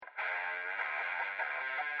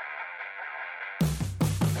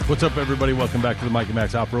What's up, everybody? Welcome back to the Mike and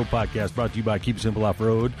Max Off-Road Podcast, brought to you by Keep It Simple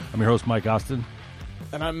Off-Road. I'm your host, Mike Austin.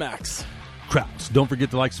 And I'm Max. Kraus. Don't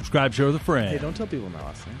forget to like, subscribe, share with a friend. Hey, don't tell people my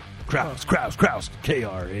last name. Kraus.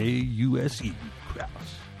 K-R-A-U-S-E. Kraus.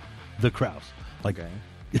 The Kraus. Like,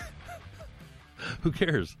 Okay. who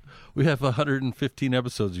cares? We have 115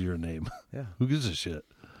 episodes of your name. Yeah. Who gives a shit?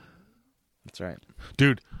 That's right.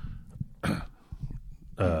 Dude,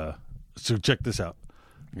 so check this out.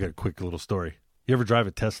 I got a quick little story. You ever drive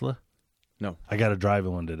a Tesla? No. I got to drive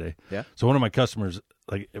one today. Yeah? So one of my customers,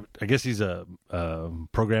 like, I guess he's a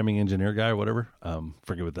programming engineer guy or whatever.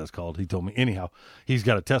 Forget what that's called. He told me. Anyhow, he's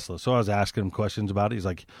got a Tesla. So I was asking him questions about it. He's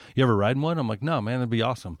like, you ever ride in one? I'm like, no, man, that'd be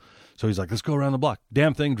awesome. So he's like, let's go around the block.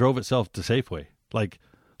 Damn thing drove itself to Safeway. Like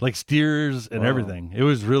steers and everything. It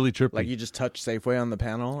was really trippy. Like you just touch Safeway on the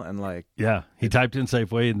panel and like... Yeah. He typed in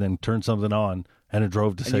Safeway and then turned something on and it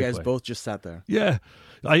drove to And Safeway. you guys both just sat there. Yeah.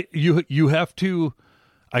 You have to...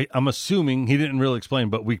 I'm assuming, he didn't really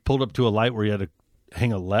explain, but we pulled up to a light where you had to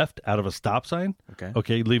hang a left out of a stop sign.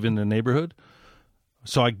 Okay, leaving the neighborhood.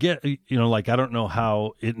 So I get, like, I don't know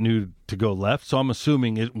how it knew to go left, so I'm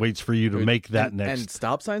assuming it waits for you to make that next. And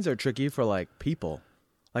stop signs are tricky for, like, people.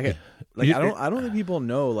 Like, Yeah. I don't think people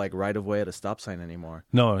know, like, right of way at a stop sign anymore.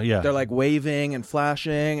 No, yeah. They're, like, waving and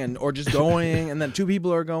flashing or just going, and then two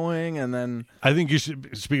people are going, and then... I think you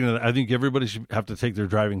should, speaking of that, I think everybody should have to take their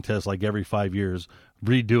driving test, like, every 5 years,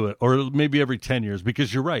 redo it, or maybe every 10 years,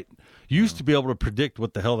 because you're right. You used to be able to predict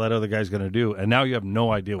what the hell that other guy's going to do, and now you have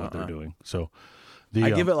no idea what they're doing. So, I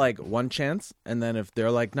give it, like, one chance, and then if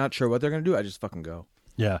they're, like, not sure what they're going to do, I just fucking go.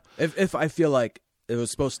 Yeah. If I feel like it was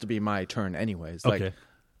supposed to be my turn anyways. Like, Okay.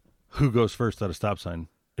 Who goes first at a stop sign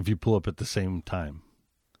if you pull up at the same time?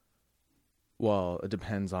 well, it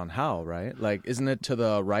depends on how, right? Like, isn't it to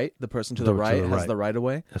the right? The person to the right has the right of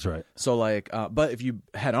way? That's right. So, like, but if you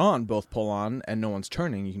head on, both pull on, and no one's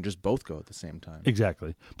turning, you can just both go at the same time.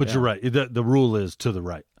 Exactly. But you're right. The rule is to the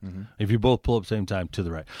right. Mm-hmm. If you both pull up same time, to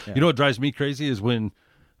the right. Yeah. You know what drives me crazy is when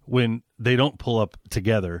they don't pull up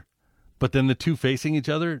together, but then the two facing each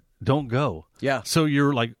other don't go. Yeah. So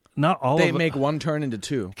you're like, not all they of it. They make one turn into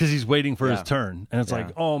two. Because he's waiting for his turn. And it's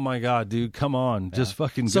like, oh my God, dude, come on. Just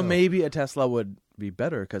fucking go. So maybe a Tesla would be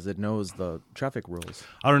better because it knows the traffic rules.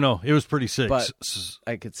 I don't know. It was pretty sick. But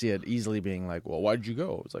I could see it easily being like, well, why'd you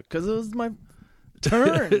go? It's like, because it was my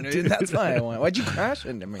turn. Dude, that's why I went. Why'd you crash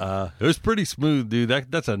into me? It was pretty smooth, dude.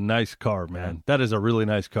 That's a nice car, man. Yeah. That is a really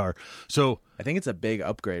nice car. So I think it's a big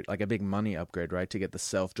upgrade, like a big money upgrade, right? To get the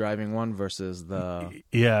self-driving one versus the...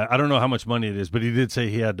 Yeah, I don't know how much money it is, but he did say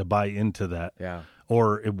he had to buy into that. Yeah.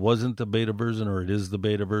 Or it wasn't the beta version, or it is the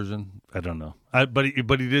beta version. I don't know. But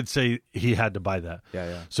he did say he had to buy that.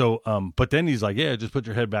 Yeah. So, but then he's like, yeah, just put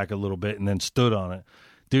your head back a little bit, and then stood on it.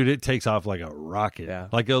 Dude, it takes off like a rocket. Yeah.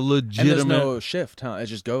 Like a legitimate... And there's no shift, huh?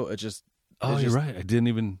 Oh, you're right. I didn't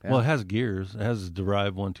even... Yeah. Well, it has gears. It has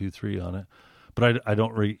Drive 1, 2, 3 on it. But I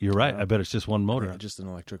don't... You're right. I bet it's just one motor. Yeah, just an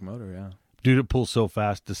electric motor, yeah. Dude, it pulls so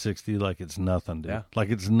fast to 60 like it's nothing, dude. Yeah. Like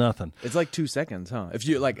it's nothing. It's like 2 seconds, huh? If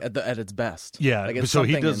you at its best. Yeah. Like it's so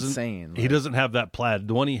something he doesn't, insane. He doesn't have that plaid.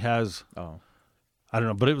 The one he has... Oh. I don't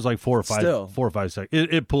know, but it was like 4 or 5 seconds.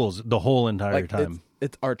 It pulls the whole entire time.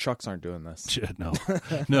 Our trucks aren't doing this. Shit,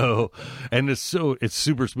 no. And it's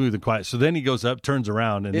super smooth and quiet. So then he goes up, turns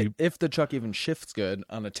around, and if the truck even shifts good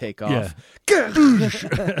on a takeoff.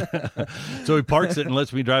 Yeah. So he parks it and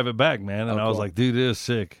lets me drive it back, man. And I was like, dude, it is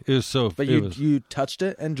sick. It was so. But you touched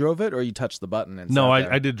it and drove it, or you touched the button and? No,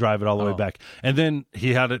 I did drive it all the way back, and then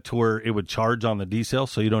he had it to where it would charge on the decel,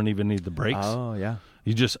 so you don't even need the brakes. Oh yeah.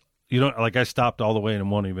 You don't, like, I stopped all the way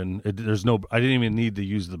and I didn't even need to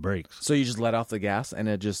use the brakes. So you just let off the gas and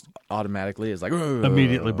it just automatically is like...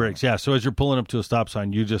 Immediately brakes, yeah. So as you're pulling up to a stop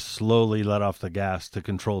sign, you just slowly let off the gas to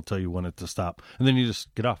control till you want it to stop. And then you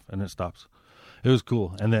just get off and it stops. It was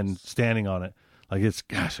cool. And then standing on it, like it's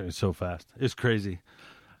so fast. It's crazy.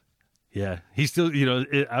 Yeah. He still,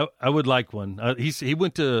 I would like one. He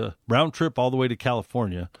went to round trip all the way to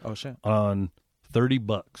California. Oh, shit. On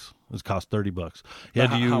 $30. It cost $30. He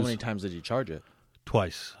had to use, how many times did you charge it?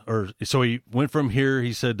 Twice. So he went from here.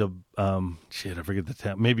 He said to I forget the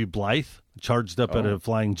town. Maybe Blythe. Charged up at a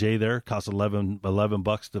Flying J there. Cost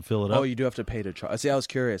 $11 to fill it up. Oh, you do have to pay to charge. See, I was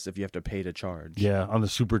curious if you have to pay to charge. Yeah, on the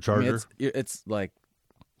supercharger. I mean, it's like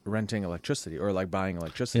renting electricity or like buying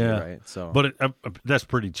electricity, right? So, but that's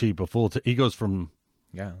pretty cheap. He goes from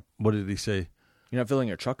What did he say? You're not filling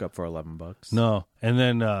your truck up for $11. No, and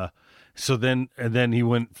then. So then he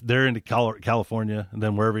went there into California, and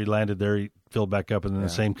then wherever he landed there, he filled back up, and then the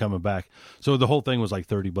same coming back. So the whole thing was like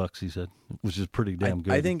 $30, he said, which is pretty damn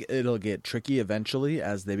good. I think it'll get tricky eventually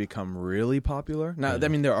as they become really popular. Now, I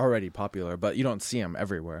mean, they're already popular, but you don't see them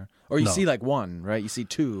everywhere. Or you see like one, right? You see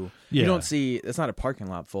two. Yeah. You don't see, it's not a parking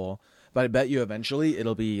lot full. But I bet you eventually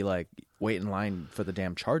it'll be like wait in line for the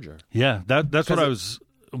damn charger. Yeah, that's what I was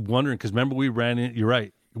wondering, because remember we ran in, you're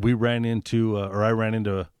right, we ran into, or I ran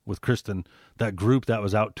into with Kristen, that group that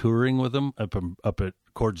was out touring with them up at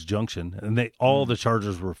Cords Junction, and all the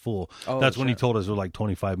chargers were full. Oh, that's when he shit. told us it was like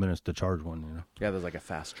 25 minutes to charge one, you know. Yeah, there's like a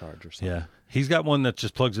fast charge or something. Yeah. He's got one that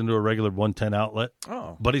just plugs into a regular 110 outlet.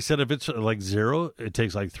 Oh. But he said if it's like zero, it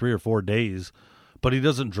takes like 3 or 4 days. But he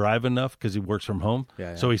doesn't drive enough because he works from home.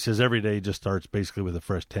 Yeah. So he says every day he just starts basically with a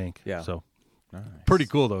fresh tank. Yeah. So Nice. pretty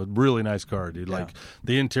cool, though. Really nice car, dude. Like,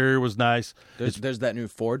 the interior was nice. There's that new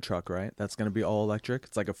Ford truck, right? That's going to be all electric.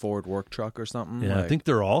 It's like a Ford work truck or something. Yeah, like, I think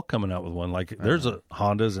they're all coming out with one. Like, there's a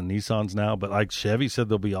Hondas and Nissans now, but like Chevy said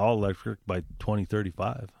they'll be all electric by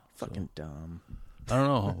 2035. fucking dumb. I don't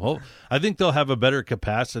know. Well, I think they'll have a better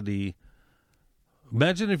capacity.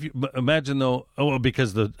 Imagine though. Oh,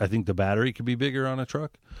 because I think the battery could be bigger on a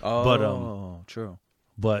truck. Oh, true.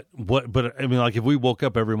 But I mean, like if we woke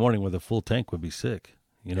up every morning with a full tank, would be sick.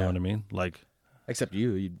 You know what I mean? Like, Except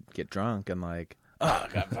you'd get drunk and like, oh,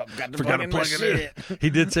 got to forgot to plug it in. He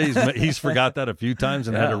did say he's forgot that a few times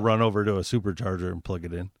and had to run over to a supercharger and plug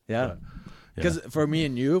it in. Yeah. Because for me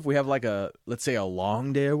and you, if we have like let's say a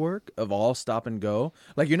long day of work of all stop and go,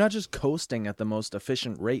 like you're not just coasting at the most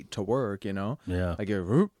efficient rate to work, you know? Yeah. Like you're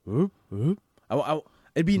whoop, whoop, whoop.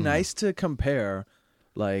 It'd be nice to compare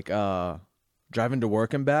like driving to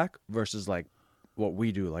work and back versus like what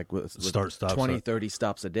we do, like with Start, stop, 20, start. 30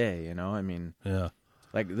 stops a day, you know? I mean, Yeah.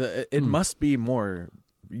 like it must be more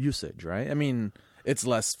usage, right? I mean, it's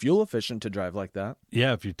less fuel efficient to drive like that.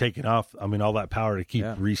 Yeah, if you're taking off, I mean, all that power to keep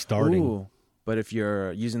restarting. Ooh, but if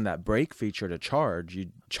you're using that brake feature to charge, you're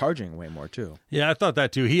charging way more too. Yeah, I thought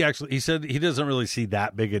that too. He said he doesn't really see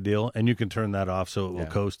that big a deal, and you can turn that off so it will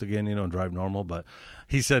coast again, you know, and drive normal. But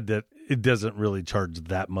he said that it doesn't really charge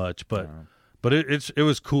that much. But it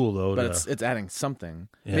was cool though. But it's adding something,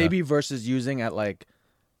 maybe versus using at like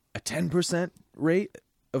a 10% rate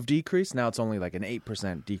of decrease. Now it's only like an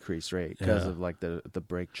 8% decrease rate because of like the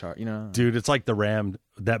brake chart, you know. Dude, it's like the Ram,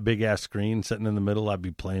 that big ass screen sitting in the middle. I'd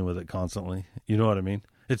be playing with it constantly. You know what I mean?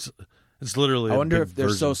 It's literally. I wonder a if big they're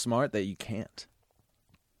so version. smart that you can't.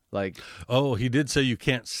 Like, Oh, he did say you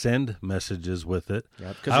can't send messages with it.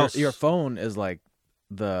 because your phone is like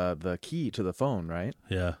the key to the phone, right?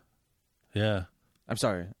 Yeah, yeah. I'm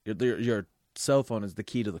sorry, your cell phone is the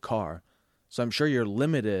key to the car, so I'm sure you're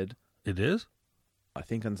limited. It is. I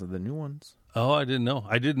think on the new ones. Oh, I didn't know.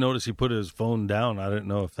 I did notice he put his phone down. I didn't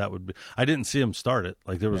know if that would be. I didn't see him start it.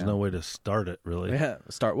 Like there was no way to start it really. Yeah,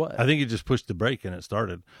 start what? I think he just pushed the brake and it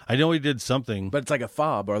started. I know he did something. But it's like a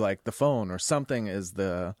fob or like the phone or something is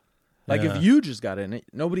the. Like if you just got in it,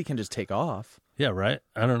 nobody can just take off. Yeah, right.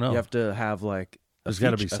 I don't know. You have to have like There's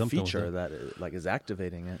got to be a something with feature it. that like is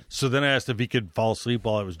activating it. So then I asked if he could fall asleep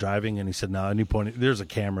while I was driving, and he said no. And he pointed. There's a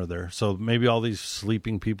camera there, so maybe all these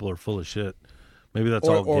sleeping people are full of shit. Maybe that's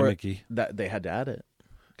all gimmicky. That they had to add it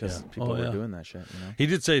because people were doing that shit. You know, He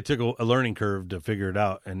did say it took a learning curve to figure it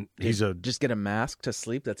out, and he's a just get a mask to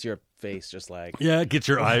sleep. That's your face, just like get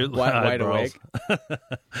your wide eyebrows.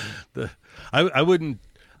 awake. I wouldn't.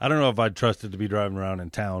 I don't know if I'd trust it to be driving around in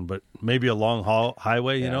town, but maybe a long haul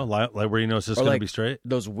highway, you know, like where you know it's just Or going to like be straight.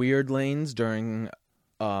 Those weird lanes during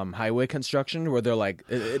highway construction where they're like,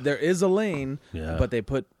 there is a lane, but they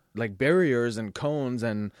put like barriers and cones,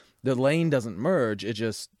 and the lane doesn't merge.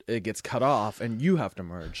 It gets cut off, and you have to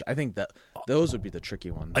merge. I think that those would be the tricky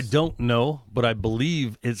ones. I don't know, but I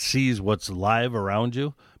believe it sees what's live around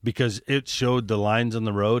you because it showed the lines on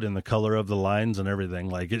the road and the color of the lines and everything.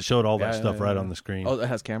 Like it showed all that stuff right on the screen. Oh, it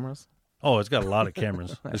has cameras? Oh, it's got a lot of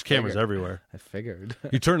cameras. There's cameras everywhere. I figured.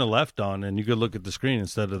 You turn the left on and you could look at the screen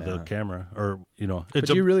instead of the camera, or you know. But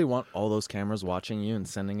do you really want all those cameras watching you and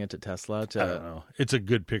sending it to Tesla? I don't know. It's a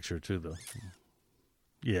good picture too, though.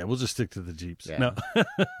 Yeah, we'll just stick to the Jeeps. Yeah.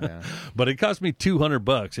 No, but it cost me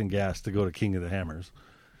 $200 in gas to go to King of the Hammers.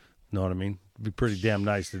 Know what I mean? It'd be pretty damn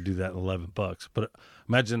nice to do that in $11. But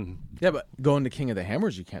imagine. Yeah, but going to King of the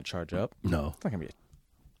Hammers, you can't charge up. No, It's not gonna be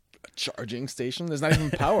a charging station. There's not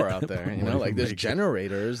even power out there. You know, like there's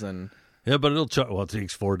generators and. yeah, but it'll charge. Well, it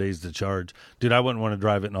takes 4 days to charge, dude. I wouldn't want to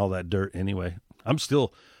drive it in all that dirt anyway. I'm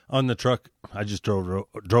still on the truck. I just drove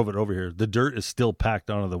it over here. The dirt is still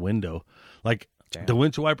packed onto the window, like. Damn. The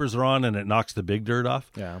windshield wipers are on and it knocks the big dirt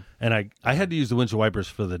off. Yeah. And I had to use the windshield wipers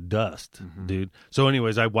for the dust, dude. So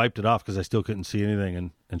anyways, I wiped it off because I still couldn't see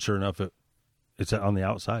anything. And sure enough, it's on the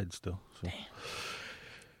outside still. So.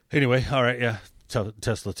 Anyway, all right, yeah.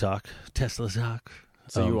 Tesla talk.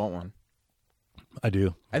 So you want one? I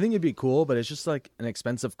do. I think it'd be cool, but it's just like an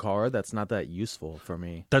expensive car that's not that useful for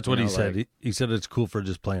me. That's what he said. Like, he said it's cool for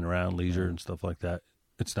just playing around, leisure and stuff like that.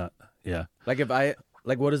 It's not, yeah. Like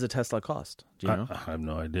what does a Tesla cost? Do you know? I have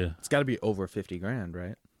no idea. It's got to be over $50,000,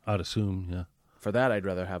 right? I'd assume, yeah. For that, I'd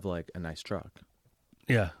rather have like a nice truck.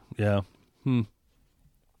 Yeah.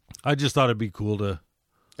 I just thought it'd be cool to...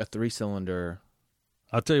 A 3-cylinder...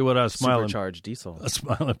 I'll tell you what, I was smiling. Supercharged diesel. I was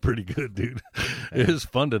smiling pretty good, dude. It was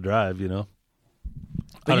fun to drive, you know.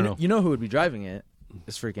 But I don't know. You know who would be driving it?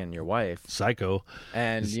 Is freaking your wife. Psycho.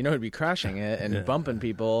 And you know who'd be crashing it and bumping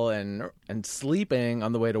people and sleeping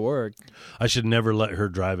on the way to work. I should never let her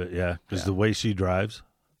drive it, because the way she drives,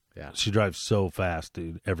 she drives so fast,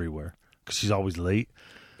 dude, everywhere. Because she's always late.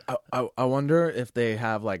 I wonder if they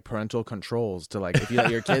have like parental controls to like if you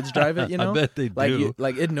let your kids drive it, you know? I bet they do.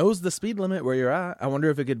 Like it knows the speed limit where you're at. I wonder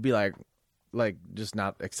if it could be like just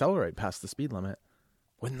not accelerate past the speed limit.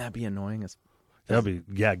 Wouldn't that be annoying? That'd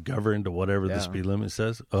be governed to whatever the speed limit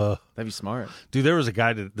says. That'd be smart, dude. There was a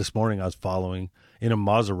guy this morning I was following in a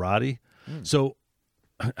Maserati. So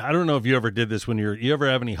I don't know if you ever did this when you ever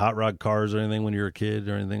have any hot rod cars or anything when you were a kid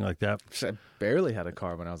or anything like that. I barely had a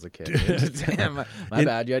car when I was a kid. Damn, my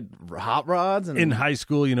bad. You had hot rods in high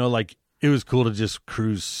school. You know, like it was cool to just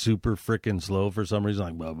cruise super freaking slow for some reason.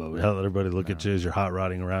 Like, blah, blah, blah. Let everybody look at you as you're hot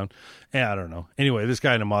rodding around. I don't know. Anyway, this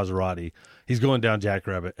guy in a Maserati, he's going down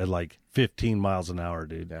Jackrabbit at like 15 miles an hour,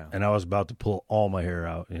 dude. Yeah. And I was about to pull all my hair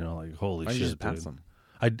out. You know, like holy shit, you just dude. pass him?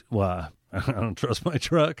 I don't trust my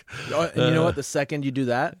truck. And you know what? The second you do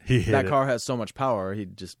that, that car has so much power. He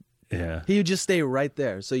would just stay right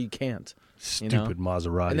there, so you can't. Stupid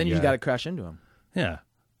Maserati. And then you got to crash into him. Yeah.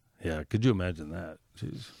 Could you imagine that?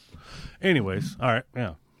 Jeez. Anyways, all right.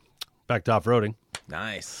 Yeah. Back to off-roading.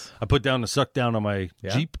 Nice. I put down the suck down on my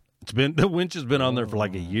Jeep. The winch has been on there for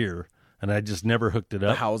like a year, and I just never hooked it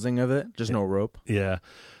up. The housing of it, just no rope. Yeah.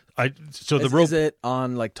 The rope. Is it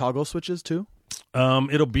on like toggle switches too?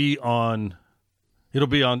 It'll be on.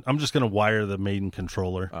 I'm just going to wire the main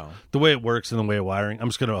controller. Oh. The way it works and the way of wiring, I'm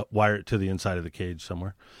just going to wire it to the inside of the cage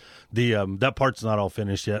somewhere. That part's not all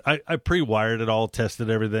finished yet. I pre-wired it all, tested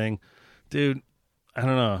everything. Dude, I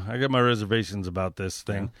don't know. I got my reservations about this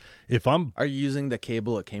thing. Yeah. Are you using the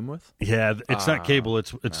cable it came with? Yeah, it's not cable.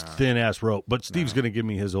 It's thin ass rope. But Steve's going to give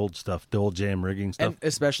me his old stuff, the old jam rigging stuff. And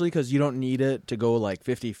especially because you don't need it to go like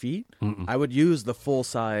 50 feet. I would use the full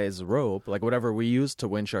size rope, like whatever we use to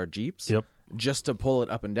winch our Jeeps. Yep. Just to pull it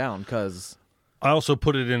up and down. Because I also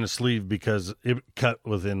put it in a sleeve because it cut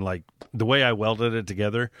within like the way I welded it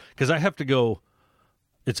together. Because I have to go.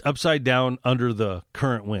 It's upside down under the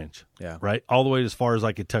current winch, right? All the way as far as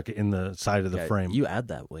I could tuck it in the side of the frame. You add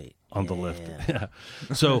that weight. On the lift. Yeah.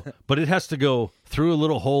 So, but it has to go through a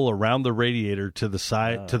little hole around the radiator to the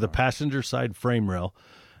side, to the passenger side frame rail.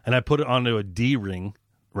 And I put it onto a D-ring,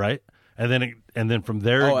 right? And then from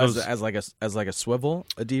there it goes. As like a swivel,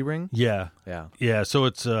 a D-ring? Yeah. So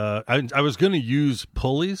it's, I was going to use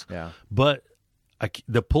pulleys, but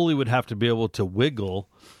the pulley would have to be able to wiggle.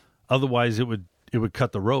 Otherwise it would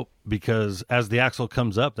cut the rope because as the axle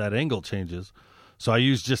comes up, that angle changes. So I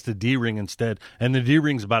used just a D-ring instead. And the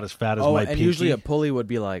D-ring's about as fat as my pinky. Usually a pulley would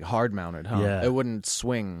be like hard mounted, huh? Yeah. It wouldn't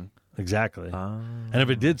swing. Exactly. And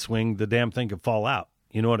if it did swing, the damn thing could fall out.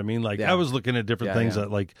 You know what I mean? Like I was looking at different things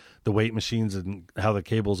that like the weight machines and how the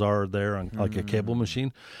cables are there on like a cable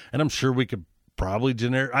machine. And I'm sure we could probably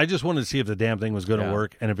I just wanted to see if the damn thing was going to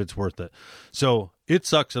work and if it's worth it. So it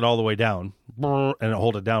sucks it all the way down and it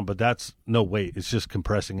hold it down, but that's no weight. It's just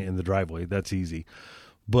compressing it in the driveway. That's easy.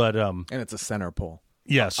 But and it's a center pull.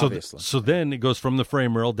 Yeah, so then it goes from the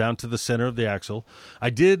frame rail down to the center of the axle.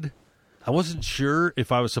 I wasn't sure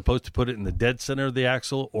if I was supposed to put it in the dead center of the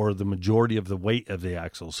axle or the majority of the weight of the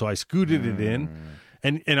axle. So I scooted it in.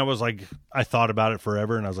 And I was like, I thought about it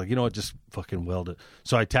forever, and I was like, you know what, just fucking weld it.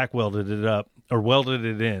 So I tack welded it up, or welded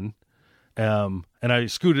it in, and I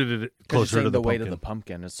scooted it closer to the weight pumpkin. of the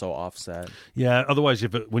pumpkin is so offset. Yeah, otherwise,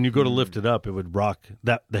 when you go to lift it up, it would rock.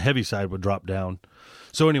 The heavy side would drop down.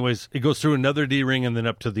 So anyways, it goes through another D-ring and then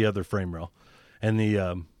up to the other frame rail.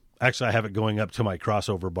 And actually, I have it going up to my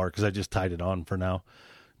crossover bar because I just tied it on for now.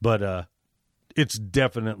 But it's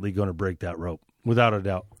definitely going to break that rope, without a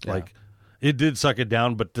doubt. Yeah. Like, it did suck it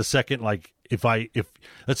down, but the second, like, if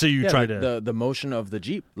let's say you try to the motion of the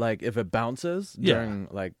Jeep, like if it bounces during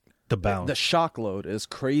like the bounce, the shock load is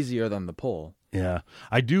crazier than the pull. Yeah,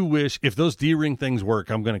 I do wish if those D-ring things work,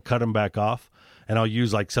 I'm going to cut them back off and I'll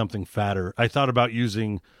use like something fatter. I thought about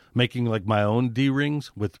making like my own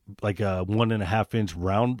D-rings with like a 1.5 inch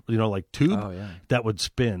round, like tube that would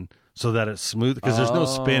spin. so that it's smooth, because there's no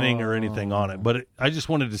spinning or anything on it. But I just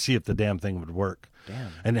wanted to see if the damn thing would work.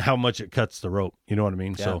 Damn. And how much it cuts the rope. You know what I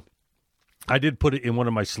mean? Yeah. So I did put it in one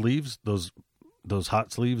of my sleeves, those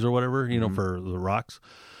hot sleeves or whatever, you know, for the rocks.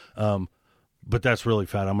 But that's really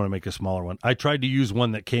fat. I'm going to make a smaller one. I tried to use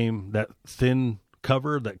one that thin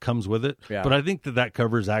cover that comes with it. Yeah. But I think that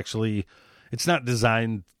cover is actually, it's not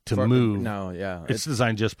designed to move. No, yeah. It's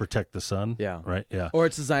designed just to protect the sun. Yeah. Right? Yeah. Or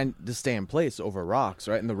it's designed to stay in place over rocks,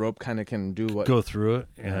 right? And the rope kind of can do what... Go through it.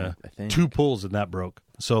 Yeah. I think. 2 pulls and that broke.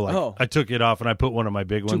 So I took it off and I put one of my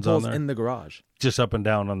big 2 ones pulls on there. in the garage. Just up and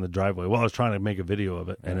down on the driveway. Well, I was trying to make a video of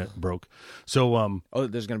it and it broke. So oh,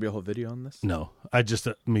 there's going to be a whole video on this? no, I just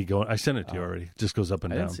I sent it to you already. It just goes up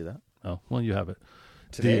and I down. didn't see that. Oh, well, you have it.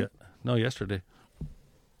 Today? No, yesterday.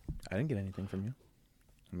 I didn't get anything from you.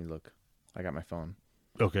 Let me look. I got my phone.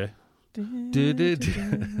 Okay.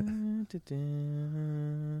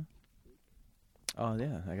 Oh,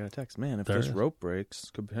 yeah, I got a text. Man, if There this it is. rope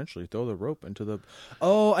breaks, could potentially throw the rope into the...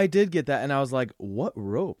 Oh, I did get that, and I was like, what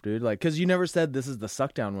rope, dude? Like, because you never said this is the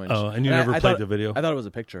suck-down winch. Oh, and you never I played thought- the video? I thought it was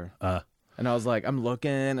a picture. And I was like, I'm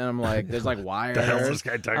looking, and I'm like, there's like wires. The hell's this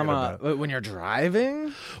guy talking about? When you're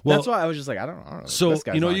driving? Well, that's why I was just like, I don't know. So, This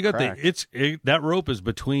guy's you know, on you got crack. that rope is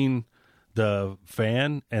between the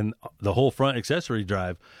fan and the whole front accessory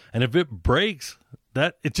drive. And if it breaks,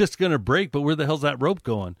 it's just going to break. But where the hell's that rope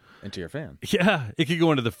going? Into your fan. Yeah, it could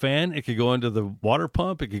go into the fan. It could go into the water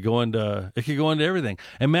pump. It could go into everything.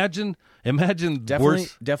 Imagine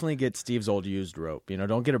Definitely get Steve's old used rope. You know,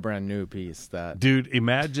 don't get a brand new piece. Dude,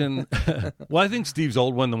 imagine. Well, I think Steve's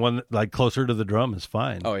old one, the one like closer to the drum, is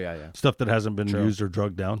fine. Oh yeah. Stuff that hasn't been True. used or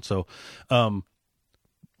drugged down. So,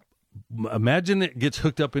 imagine it gets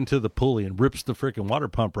hooked up into the pulley and rips the freaking water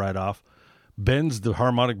pump right off, bends the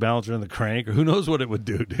harmonic balancer in the crank, or who knows what it would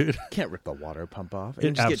do, dude. Can't rip the water pump off. It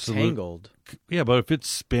It just get absolute- tangled. Yeah, but if it's It's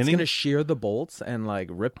spinning, gonna shear the bolts and like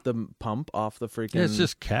rip the pump off the freaking. yeah, it's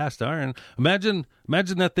just cast iron. Imagine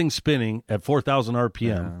that thing spinning at 4,000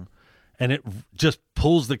 RPM, and it just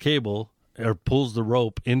pulls the cable or pulls the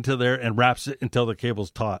rope into there and wraps it until the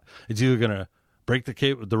cable's taut. It's either gonna break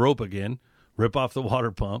the rope again, rip off the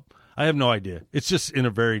water pump. I have no idea. It's just in a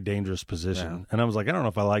very dangerous position. Yeah. And I was like, I don't know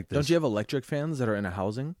if I like this. Don't you have electric fans that are in a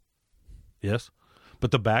housing? Yes,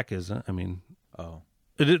 but the back isn't. I mean, Oh,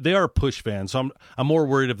 they are push fans, so I'm more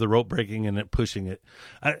worried of the rope breaking and it pushing it.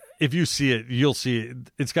 If you see it, you'll see it.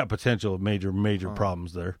 It's got potential of major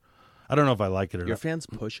problems there. I don't know if I like it or your not. fans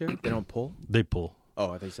push it. They don't pull. They pull.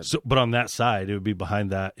 Oh, I think so. So, but on that side, it would be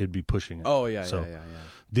behind that. It'd be pushing it. Oh yeah, So, yeah.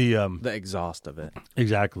 The The exhaust of it.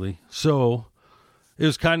 exactly. So it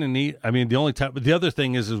was kind of neat. I mean, the other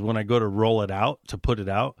thing is when I go to roll it out to put it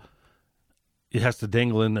out, it has to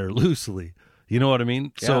dangle in there loosely. You know what I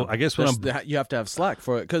mean? Yeah. So I guess when you have to have slack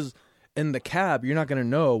for it because in the cab you're not going to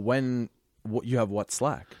know when you have what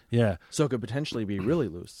slack. yeah. So it could potentially be really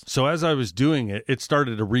loose. So as I was doing it, it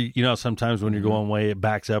started to sometimes when you're going way, it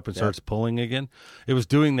backs up and starts pulling again. It was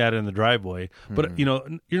doing that in the driveway. But, you know,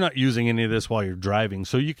 you're not using any of this while you're driving,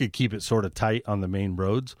 so you could keep it sort of tight on the main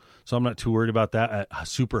roads. So I'm not too worried about that at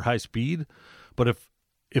super high speed. But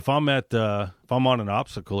if I'm if I'm on an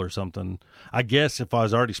obstacle or something, I guess if I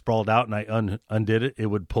was already sprawled out and I undid it, it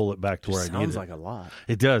would pull it back to where I needed Sounds it. like a lot.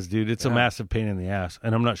 It does, dude. It's a massive pain in the ass,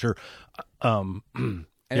 and I'm not sure. And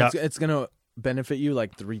it's going to benefit you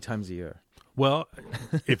like 3 times a year. Well,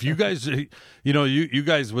 if you guys, you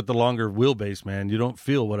guys with the longer wheelbase, man, you don't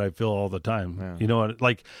feel what I feel all the time. Yeah. You know what?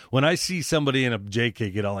 Like when I see somebody in a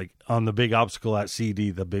JK get on the big obstacle at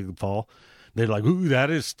CD, the big fall, they're like, "Ooh, that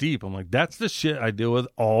is steep." I'm like, "That's the shit I deal with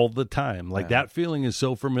all the time." Like that feeling is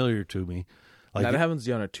so familiar to me. Like that happens to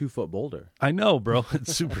you on a 2-foot boulder. I know, bro.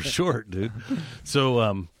 It's super short, dude.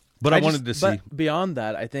 So, but I wanted to see But beyond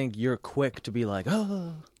that, I think you're quick to be like,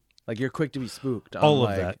 oh, like you're quick to be spooked. all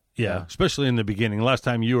of that. Yeah, especially in the beginning. Last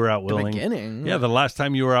time you were out wheeling, beginning? the last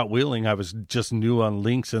time you were out wheeling, I was just new on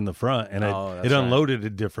links in the front, and that's it right. unloaded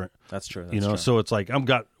it different. That's true. So it's like I'm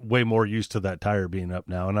got way more used to that tire being up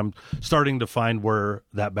now, and I'm starting to find where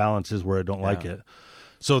that balance is where I don't like it.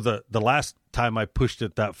 So the last time I pushed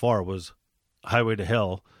it that far was Highway to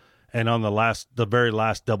Hell, and on the very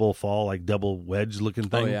last double fall, like double wedge looking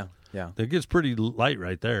thing. Oh yeah. Yeah. It gets pretty light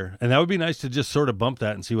right there. And that would be nice to just sort of bump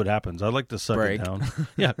that and see what happens. I'd like to suck Break. it down.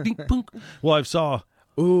 Yeah. Ding, punk. Well, I saw.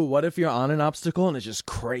 Ooh, what if you're on an obstacle and it's just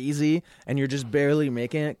crazy and you're just barely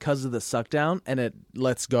making it because of the suck down and it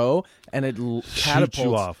lets go and it catapults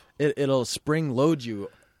you off. It'll spring load you.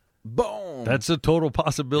 Boom. That's a total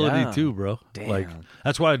possibility Yeah. too, bro. Damn. Like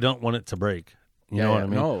that's why I don't want it to break. You know what I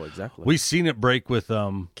mean? No, exactly. We've seen it break with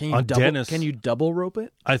can you on double, Dennis. Can you double rope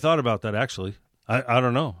it? I thought about that actually. I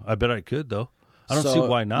don't know. I bet I could though. I don't see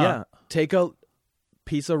why not. Yeah. take a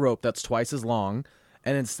piece of rope that's twice as long,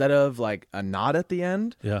 and instead of like a knot at the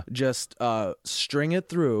end, just string it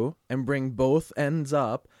through and bring both ends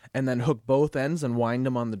up, and then hook both ends and wind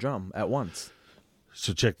them on the drum at once.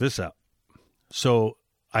 So check this out. So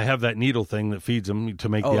I have that needle thing that feeds them to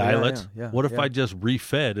make the eyelets. What if I just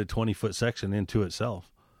refed a 20-foot section into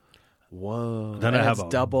itself? Whoa! Then and I have it's a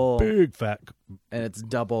double big fat, and it's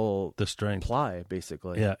double the strength ply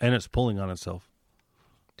basically. Yeah, and it's pulling on itself.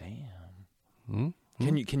 Damn.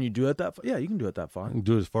 Can you do it that far? Yeah, you can do it that far. You can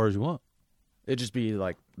do it as far as you want. It'd just be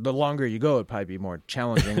like the longer you go, it'd probably be more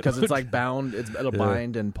challenging because it's like bound. It'll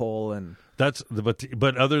bind and pull and. That's the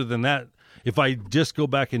but other than that, if I just go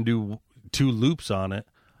back and do 2 loops on it,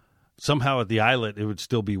 somehow at the eyelet it would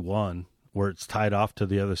still be one where it's tied off to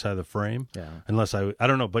the other side of the frame. Yeah. Unless I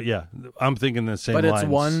don't know, but yeah, I'm thinking the same. But lines. it's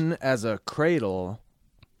one as a cradle,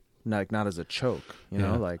 like not as a choke. You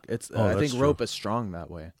know, like it's. I think rope is strong that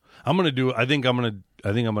way. I'm gonna do. I think I'm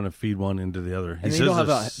gonna feed one into the other. And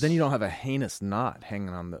then you don't have a heinous knot hanging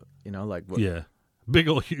on the. You know, like yeah, big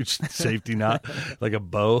old huge safety knot like a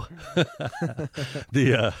bow.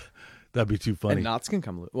 That'd be too funny. And knots can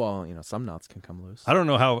come loose. Well, some knots can come loose. I don't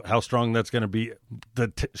know how strong that's going to be.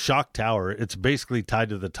 The shock tower, it's basically tied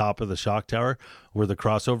to the top of the shock tower where the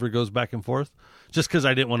crossover goes back and forth. Just because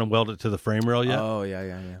I didn't want to weld it to the frame rail yet. Oh,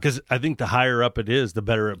 yeah. Because I think the higher up it is, the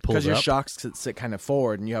better it pulls up. Because your shocks sit kind of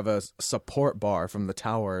forward, and you have a support bar from the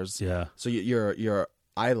towers. Yeah. So your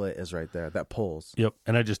eyelet is right there. That pulls. Yep.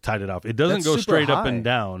 And I just tied it off. It doesn't go straight up and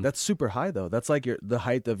down. That's super high, though. That's like the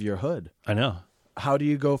height of your hood. I know. How do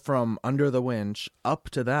you go from under the winch up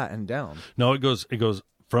to that and down? No, it goes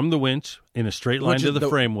from the winch in a straight line to the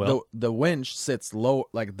frame rail. The winch sits low,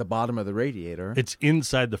 like the bottom of the radiator. It's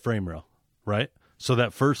inside the frame rail, right? So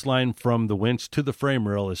that first line from the winch to the frame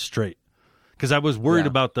rail is straight. Because I was worried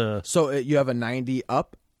about the... So you have a 90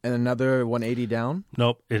 up and another 180 down?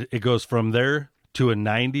 Nope. It goes from there to a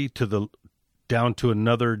 90 down to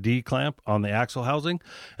another D-clamp on the axle housing,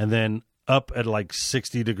 and then up at like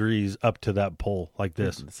 60 degrees up to that pole like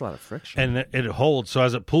this. That's a lot of friction. And it holds. So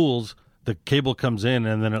as it pulls, the cable comes in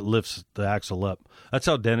and then it lifts the axle up. That's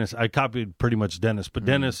how I copied pretty much Dennis. But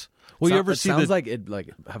Dennis, you ever see sounds like it'd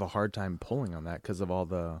like have a hard time pulling on that because of all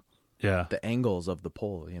the angles of the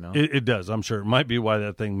pole, It does. I'm sure it might be why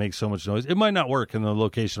that thing makes so much noise. It might not work in the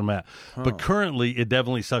location I'm at. But currently it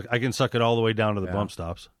definitely sucks. I can suck it all the way down to the bump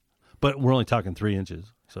stops. But we're only talking 3 inches.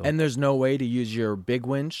 So. And there's no way to use your big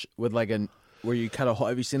winch with like where you cut a hole.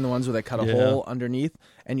 Have you seen the ones where they cut a hole underneath?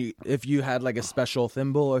 And if you had like a special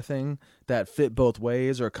thimble or thing that fit both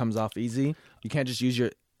ways or it comes off easy, you can't just use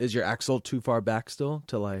is your axle too far back still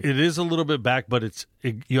to like? It is a little bit back, but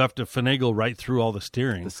you have to finagle right through all the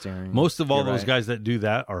steering. Most of all those guys that do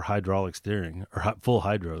that are hydraulic steering or full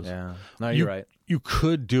hydros. Yeah. No, you're right. You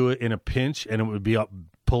could do it in a pinch and it would be up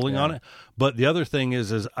pulling on it. But the other thing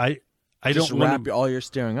is I just don't wrap all your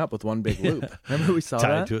steering up with one big loop. Remember we saw that?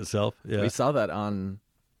 Tied to itself. Yeah. We saw that on...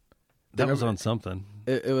 That was on something.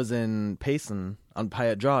 It was in Payson on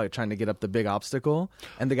Pyatt Draw trying to get up the big obstacle,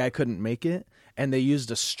 and the guy couldn't make it, and they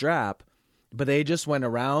used a strap, but they just went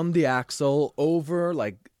around the axle over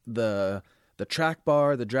like the track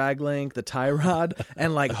bar, the drag link, the tie rod,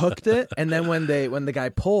 and like hooked it. And then when the guy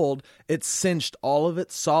pulled, it cinched all of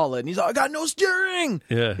it solid. And he's like, I got no steering.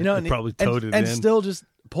 Yeah. And probably towed it in. And still just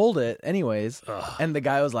pulled it anyways. Ugh. And the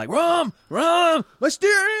guy was like, Rom, my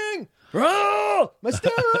steering. Rom, my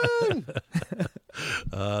steering.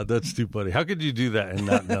 That's too funny. How could you do that and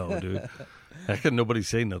not know, dude? How could nobody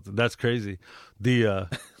say nothing? That's crazy. No,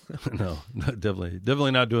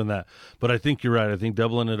 definitely not doing that. But I think you're right. I think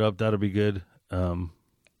doubling it up, that'll be good.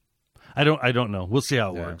 I don't know. We'll see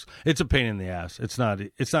how it works. It's a pain in the ass. It's not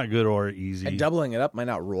good or easy. And doubling it up might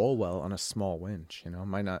not roll well on a small winch,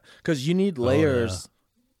 might not, because you need layers.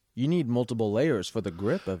 You need multiple layers for the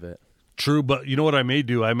grip of it. True, but you know what I may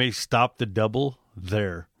do? I may stop the double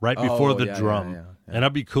there right before the drum. Yeah. And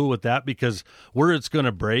I'd be cool with that because where it's going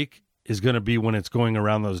to break is going to be when it's going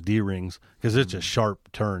around those D-rings because it's a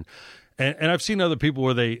sharp turn. And I've seen other people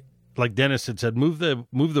where they, like Dennis had said, move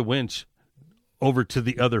the winch over to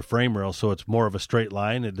the other frame rail so it's more of a straight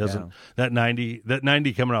line. It doesn't that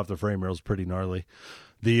 90 coming off the frame rail is pretty gnarly.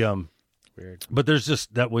 Weird. But there's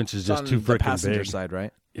just that winch is just too freaking big. Passenger side,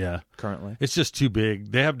 right? Yeah. Currently. It's just too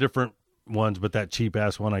big. They have different ones, but that cheap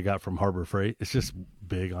ass one I got from Harbor Freight, it's just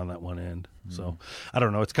big on that one end. So I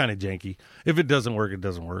don't know. It's kind of janky. If it doesn't work, it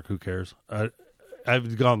doesn't work. Who cares?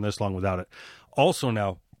 I've gone this long without it. Also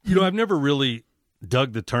now, I've never really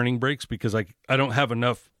dug the turning brakes because I don't have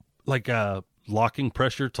enough locking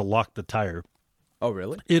pressure to lock the tire. Oh,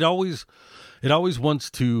 really? It always wants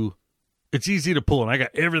to it's easy to pull, and I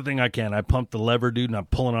got everything I can. I pump the lever, dude, and I'm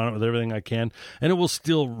pulling on it with everything I can, and it will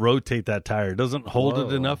still rotate that tire. It doesn't hold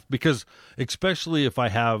it enough because, especially if I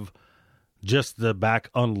have just the back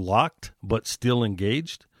unlocked but still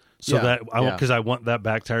engaged, so that because I want that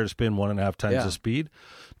back tire to spin 1.5 times the speed.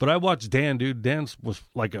 But I watched Dan, dude. Dan was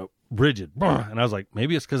like a rigid, and I was like,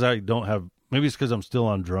 maybe it's because maybe it's because I'm still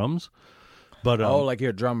on drums. But like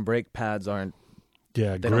your drum brake pads aren't.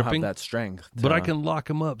 Yeah, they gripping. don't have that strength. But I can lock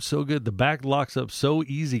them up so good. The back locks up so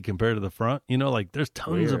easy compared to the front. You know, like there's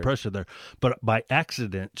tons of pressure there. But by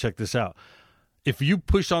accident, check this out. If you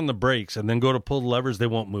push on the brakes and then go to pull the levers, they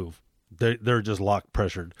won't move. They're just lock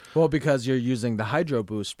pressured. Well, because you're using the hydro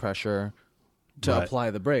boost pressure to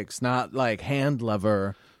apply the brakes, not like hand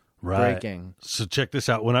lever braking. So check this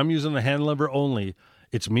out. When I'm using the hand lever only,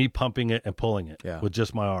 it's me pumping it and pulling it with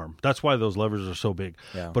just my arm. That's why those levers are so big.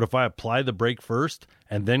 Yeah. But if I apply the brake first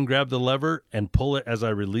and then grab the lever and pull it as I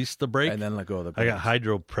release the brake, and then let go of the brakes. I got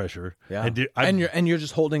hydro pressure. Yeah. And you're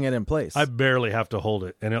just holding it in place. I barely have to hold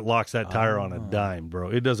it, and it locks that tire on a dime, bro.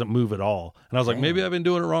 It doesn't move at all. And I was like, maybe I've been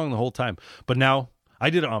doing it wrong the whole time. But now I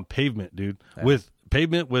did it on pavement, dude. Yeah. With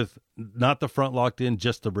pavement with not the front locked in,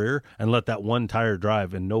 just the rear, and let that one tire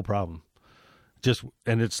drive and no problem.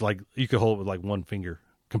 And it's like you could hold it with like one finger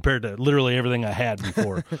compared to literally everything I had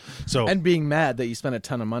before. So and being mad that you spent a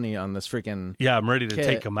ton of money on this freaking I'm ready to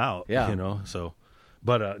take them out. Yeah, you know. So,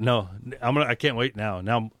 but no, I can't wait now.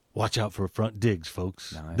 Now watch out for front digs,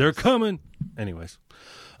 folks. Nice. They're coming. Anyways,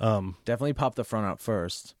 definitely pop the front out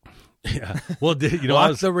first. Yeah. Well,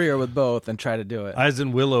 lock the rear with both and try to do it. I was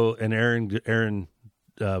in Willow and Aaron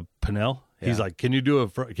Pinnell. He's like, "Can you do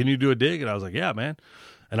a dig?" And I was like, "Yeah, man."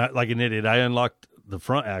 And I, like an idiot, I unlocked the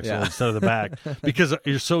front axle instead of the back because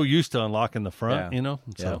you're so used to unlocking the front, you know?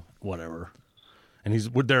 So whatever. And he's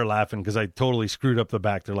there laughing because I totally screwed up the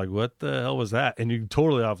back. They're like, what the hell was that? And you're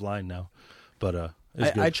totally offline now. But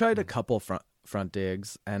I tried a couple front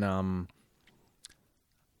digs, and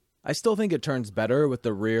I still think it turns better with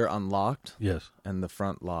the rear unlocked and the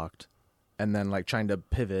front locked. And then like trying to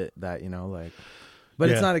pivot that, you know, like, but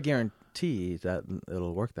it's not a guarantee that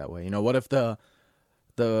it'll work that way. You know, what if the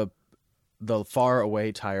far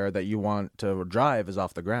away tire that you want to drive is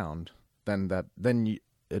off the ground? Then it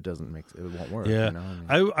won't work. Yeah, you know?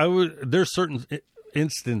 I mean, I would. There's certain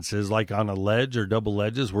instances like on a ledge or double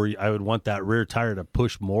ledges where I would want that rear tire to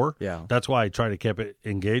push more. Yeah, that's why I try to keep it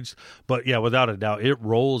engaged. But yeah, without a doubt, it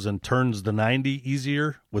rolls and turns the 90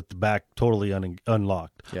 easier with the back totally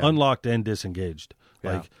unlocked, unlocked and disengaged.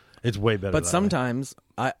 Like it's way better. But sometimes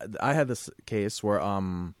I had this case where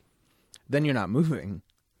then you're not moving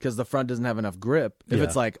because the front doesn't have enough grip. If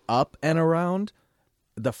it's like up and around,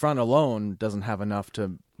 the front alone doesn't have enough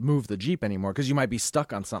to move the Jeep anymore because you might be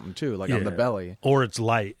stuck on something too, like on the belly, or it's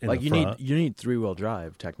light. Like you need 3-wheel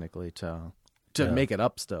drive technically to make it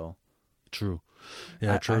up still. True.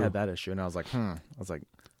 Yeah, true. I had that issue, and I was like, and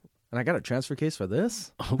I got a transfer case for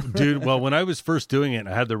this, dude. Well, when I was first doing it, and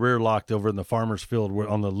I had the rear locked over in the farmer's field where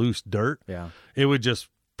on the loose dirt. Yeah, it would just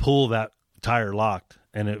pull that tire locked.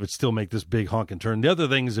 And it would still make this big honking turn. The other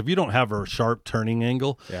thing is if you don't have a sharp turning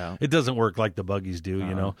angle, it doesn't work like the buggies do,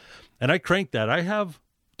 you know. And I cranked that. I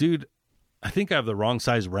think I have the wrong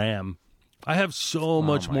size Ram. I have so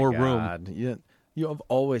much more room. Yeah, you have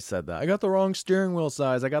always said that. I got the wrong steering wheel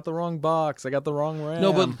size. I got the wrong box. I got the wrong Ram.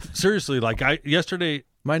 No, but seriously, like yesterday,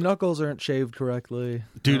 my knuckles aren't shaved correctly.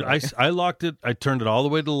 Dude, I locked it. I turned it all the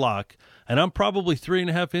way to lock, and I'm probably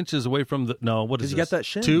 3.5 inches away from the. No, what is this? Did you get that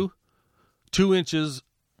shim? 2 inches.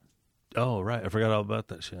 Oh, right. I forgot all about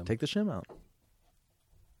that shim. Take the shim out.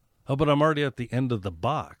 Oh, but I'm already at the end of the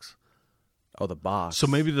box. Oh, the box. So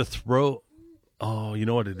maybe the throw. Oh, you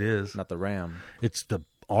know what it is? Not the Ram. It's the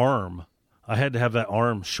arm. I had to have that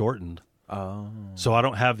arm shortened. Oh. So I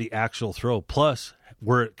don't have the actual throw. Plus,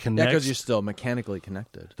 where it connects. Yeah, because you're still mechanically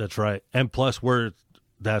connected. That's right. And plus,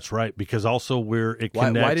 that's right, because also where it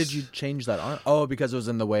connects. Why did you change that arm? Oh, because it was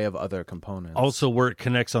in the way of other components. Also, where it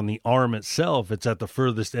connects on the arm itself, it's at the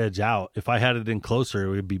furthest edge out. If I had it in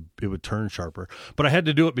closer, it would turn sharper. But I had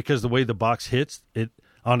to do it because the way the box hits it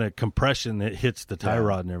on a compression, it hits the tie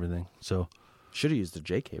rod and everything. So should have used the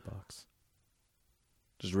JK box.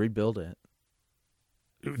 Just rebuild it.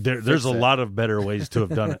 There's a lot of better ways to have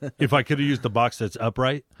done it. If I could have used the box that's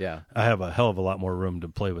upright, I have a hell of a lot more room to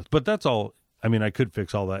play with. But that's all. I mean, I could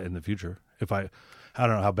fix all that in the future if I don't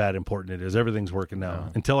know how bad important it is. Everything's working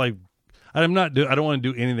now until I don't want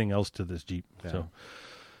to do anything else to this Jeep. Yeah. So,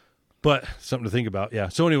 but something to think about. Yeah.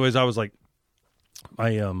 So anyways, I was like,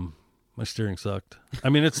 my steering sucked. I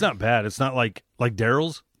mean, it's not bad. It's not like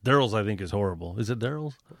Daryl's. Daryl's I think is horrible. Is it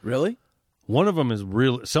Daryl's? Really? One of them is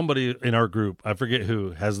real. Somebody in our group, I forget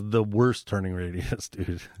who, has the worst turning radius,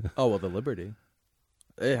 dude. Oh, well, the Liberty.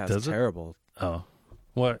 It has Does it? terrible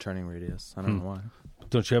What? turning radius. I don't know why.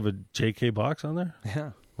 Don't you have a JK box on there?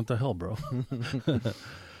 Yeah. What the hell, bro?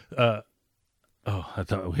 I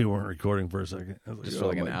thought we weren't recording for a second. Like, Just for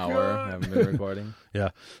like an hour. God. I haven't been recording. Yeah.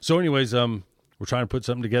 So anyways, we're trying to put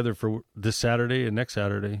something together for this Saturday and next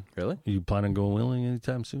Saturday. Really? You plan on going Wheeling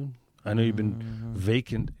anytime soon? I know you've been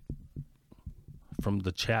vacant from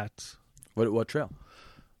the chats. What trail?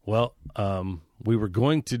 Well, we were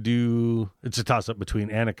going to do, it's a toss-up between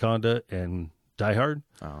Anaconda and Die Hard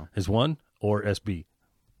is one, or SB.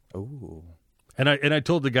 Oh. And I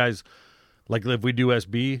told the guys, like, if we do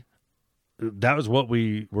SB, that was what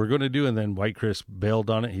we were going to do, and then White Chris bailed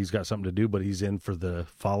on it. He's got something to do, but he's in for the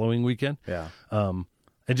following weekend. Yeah.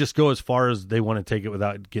 And just go as far as they want to take it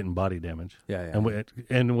without getting body damage. Yeah.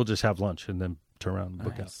 And we'll just have lunch and then turn around and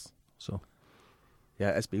book out. So,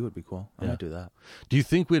 yeah, SB would be cool. I might do that. do you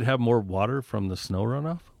think we'd have more water from the snow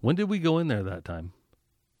runoff? When did we go in there that time?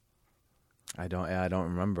 I don't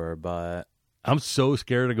remember, but I'm so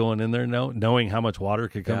scared of going in there now, knowing how much water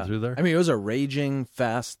could come through there. I mean, it was a raging,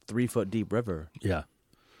 fast, 3-foot deep river. Yeah.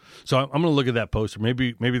 So I'm going to look at that poster.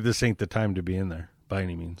 Maybe this ain't the time to be in there by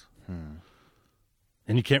any means.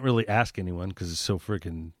 And you can't really ask anyone because it's so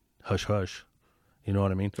freaking hush-hush. You know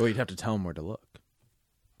what I mean? Well, you'd have to tell them where to look.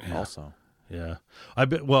 Yeah. Also. Yeah. I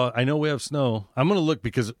bet. Well, I know we have snow. I'm going to look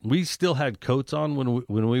because we still had coats on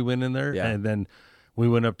when we went in there. Yeah. And then we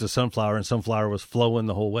went up to Sunflower, and Sunflower was flowing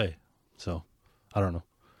the whole way. So, I don't know.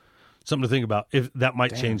 Something to think about. If that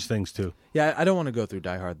might change things too. Yeah, I don't want to go through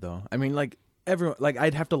Die Hard though. I mean, like everyone, like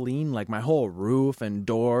I'd have to lean like my whole roof and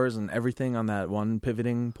doors and everything on that one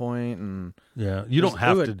pivoting point, and Yeah, you don't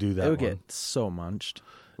have to do that. It would one. get so munched.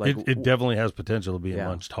 Like It definitely has potential to be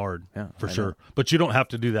munched hard. Yeah, for I sure. know. But you don't have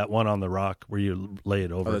to do that one on the rock where you lay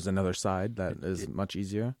it over. there's another side that is much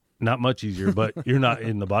easier. Not much easier, but you're not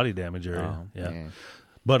in the body damage area. Yeah.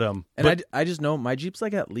 But I just know my Jeep's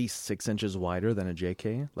like at least 6 inches wider than a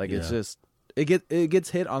JK. Like it's Yeah. just it gets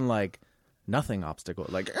hit on like nothing obstacle.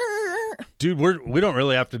 Like dude, we don't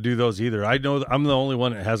really have to do those either. I know I'm the only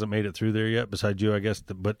one that hasn't made it through there yet, besides you, I guess.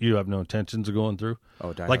 But you have no intentions of going through.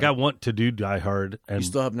 Oh, Die like Hard. I want to do Die Hard, and You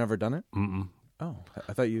still have never done it? Mm-mm. Oh,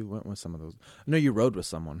 I thought you went with some of those. No, you rode with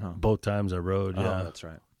someone, huh? Both times I rode. Yeah, Oh, that's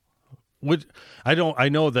right. Which I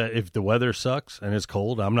know that if the weather sucks and it's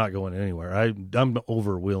cold, I'm not going anywhere. I'm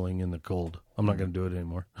over Wheeling in the cold. I'm not going to do it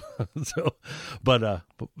anymore. So, but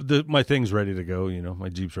my thing's ready to go. You know, my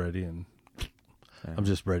Jeep's ready, and I'm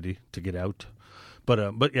just ready to get out.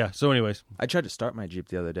 But yeah. So, anyways, I tried to start my Jeep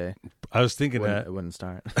the other day. I was thinking that It wouldn't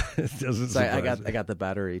start. it doesn't. So I surprise me. got the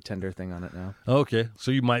battery tender thing on it now. Okay,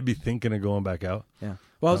 so you might be thinking of going back out. Yeah.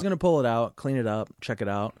 Well, I was gonna pull it out, clean it up, check it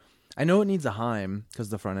out. I know it needs a Heim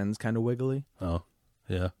because the front end's kind of wiggly. Oh,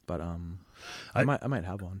 yeah. But I might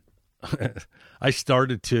have one. I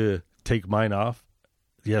started to take mine off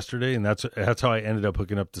yesterday, and that's how I ended up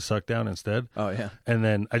hooking up the suck down instead. Oh yeah. And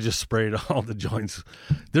then I just sprayed all the joints.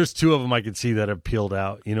 There's 2 of them I could see that have peeled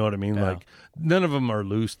out. You know what I mean? Yeah. Like none of them are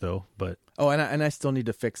loose though. But Oh, and I still need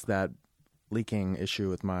to fix that leaking issue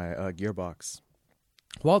with my gearbox.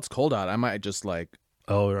 While it's cold out, I might just like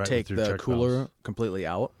take through the check cooler valves. completely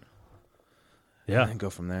out. Yeah, And go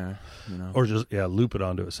from there. You know. or just loop it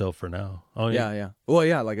onto itself for now. Oh Yeah. Well,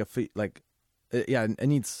 yeah, like it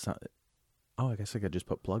needs. Oh, I guess I could just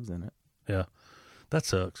put plugs in it. Yeah, that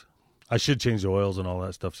sucks. I should change the oils and all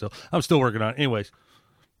that stuff. So I'm still working on it. Anyways,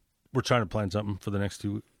 we're trying to plan something for the next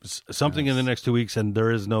 2 something in the next 2 weeks, and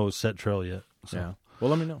there is no set trail yet. So Yeah. Well,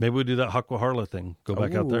 let me know. maybe we do that Hakwaharla thing. Go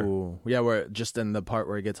back out there. Ooh. Yeah, where just in the part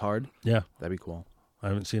where it gets hard. Yeah, That'd be cool. I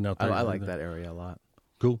haven't seen out there. I like that area a lot.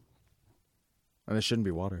 Cool. And there shouldn't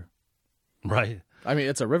be water. Right. I mean,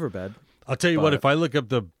 it's a riverbed. I'll tell you what. If I look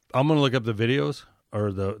up I'm going to look up the videos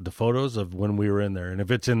or the photos of when we were in there, and if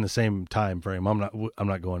it's in the same time frame, I'm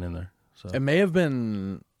not going in there. So It may have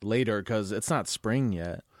been later because it's not spring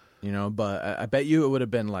yet, you know. But I bet you it would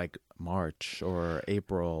have been like March or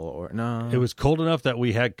April or no. it was cold enough that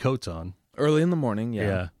we had coats on. early in the morning.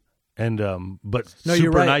 Yeah. And but No, super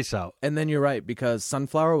you're right. nice out. And then you're right because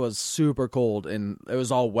Sunflower was super cold and it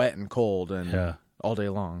was all wet and cold and all day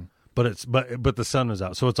long. But but the sun is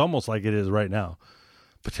out, so it's almost like it is right now,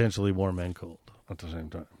 potentially warm and cold at the same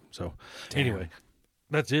time. So anyway,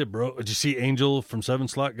 that's it, bro. Did you see Angel from 7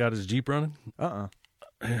 Slot got his Jeep running?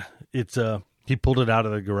 It's he pulled it out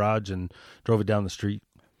of the garage and drove it down the street.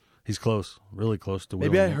 He's close, really close to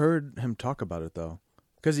Maybe I Wheeling. heard him talk about it though,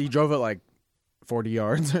 because he drove it like 40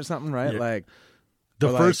 yards or something, right? Yeah. Like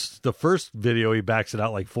The first video, he backs it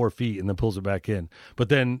out like 4 feet and then pulls it back in. But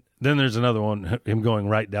then there's another one, him going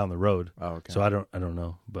right down the road. Oh, okay. So I don't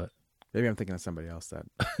know, but maybe I'm thinking of somebody else that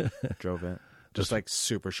drove it, just like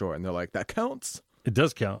super short, and they're like, that counts. It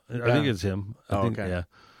does count. I think it's him. I think, okay. Yeah,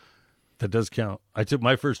 that does count. I took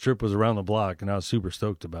my first trip was around the block, and I was super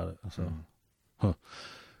stoked about it. So,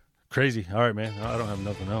 crazy. All right, man. I don't have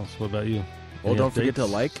nothing else. What about you? Well, Any don't updates? forget to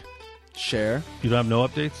like, share. You don't have no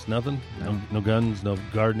updates? Nothing? No guns? No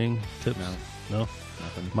gardening tips? No?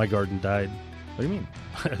 Nothing. My garden died. What do you mean?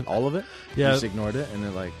 All of it? Yeah. You just ignored it, and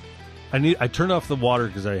then like. I turned off the water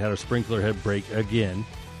because I had a sprinkler head break again,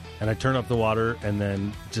 and I turned off the water, and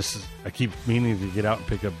then I keep meaning to get out and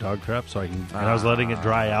pick up dog crap so I can. And I was letting it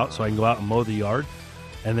dry out so I can go out and mow the yard,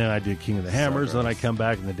 and then I did King of the Hammers. And then I come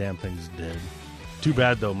back and the damn thing's dead. Too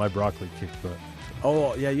bad though. My broccoli kicked butt.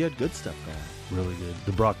 Oh yeah, you had good stuff going. Really good.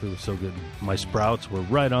 The broccoli was so good. My sprouts were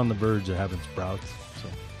right on the verge of having sprouts. So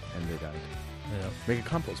And they died. yeah. Make a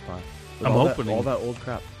compost pile. With I'm all opening all that old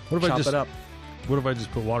crap. What if Chop I just it up? What if I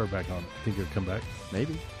just put water back on it? Think it'll come back?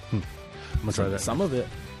 Maybe. I'm gonna try that. Some of it.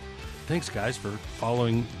 Thanks, guys, for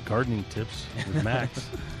following gardening tips with Max.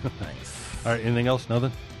 Nice. All right. Anything else?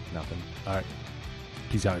 Nothing. Nothing. All right.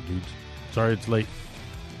 Peace out, dudes. Sorry it's late.